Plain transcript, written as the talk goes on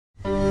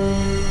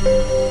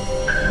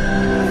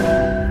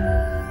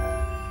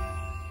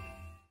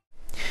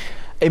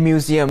A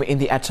museum in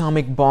the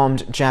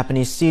atomic-bombed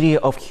Japanese city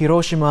of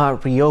Hiroshima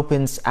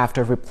reopens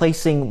after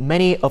replacing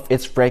many of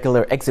its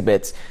regular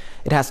exhibits.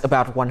 It has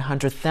about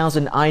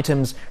 100,000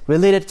 items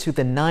related to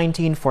the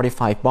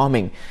 1945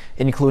 bombing,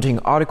 including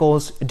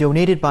articles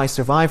donated by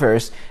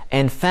survivors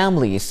and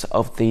families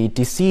of the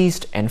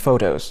deceased and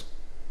photos.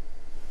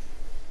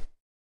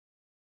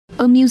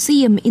 A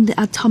museum in the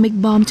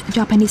atomic-bombed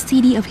Japanese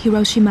city of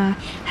Hiroshima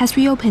has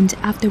reopened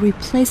after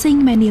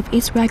replacing many of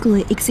its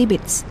regular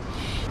exhibits.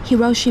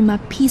 Hiroshima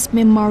Peace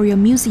Memorial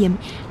Museum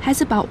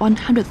has about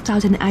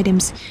 100,000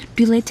 items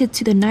related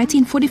to the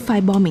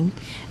 1945 bombing,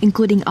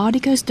 including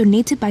articles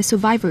donated by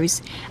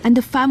survivors and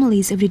the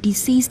families of the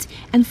deceased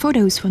and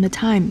photos from the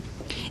time.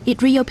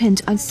 It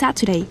reopened on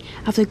Saturday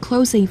after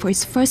closing for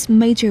its first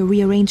major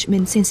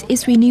rearrangement since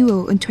its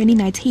renewal in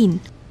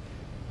 2019.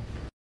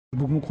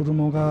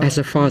 As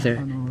a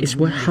father, it's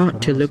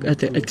hard to look at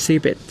the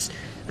exhibits.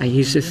 I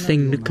used to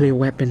think nuclear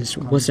weapons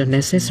was a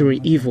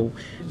necessary evil,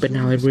 but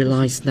now I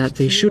realize that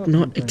they should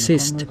not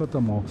exist.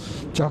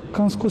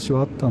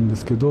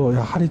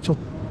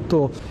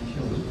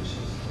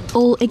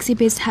 All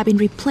exhibits have been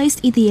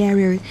replaced in the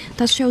area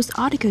that shows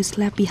articles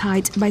left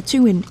behind by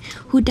children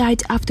who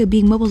died after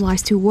being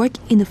mobilized to work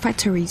in the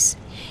factories.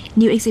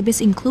 New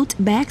exhibits include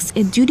bags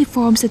and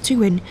uniforms of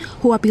children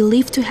who are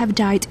believed to have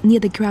died near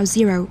the ground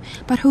zero,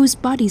 but whose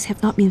bodies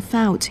have not been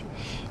found.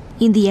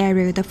 In the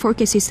area that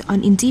focuses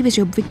on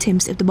individual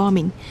victims of the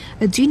bombing,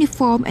 a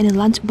uniform and a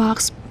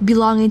lunchbox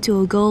belonging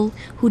to a girl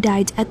who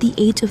died at the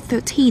age of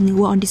 13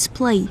 were on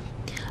display.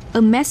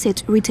 A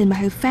message written by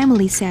her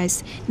family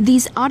says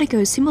these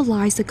articles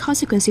symbolize the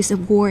consequences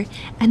of war,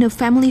 and her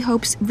family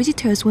hopes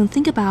visitors will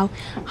think about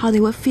how they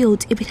would feel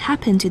if it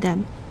happened to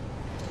them.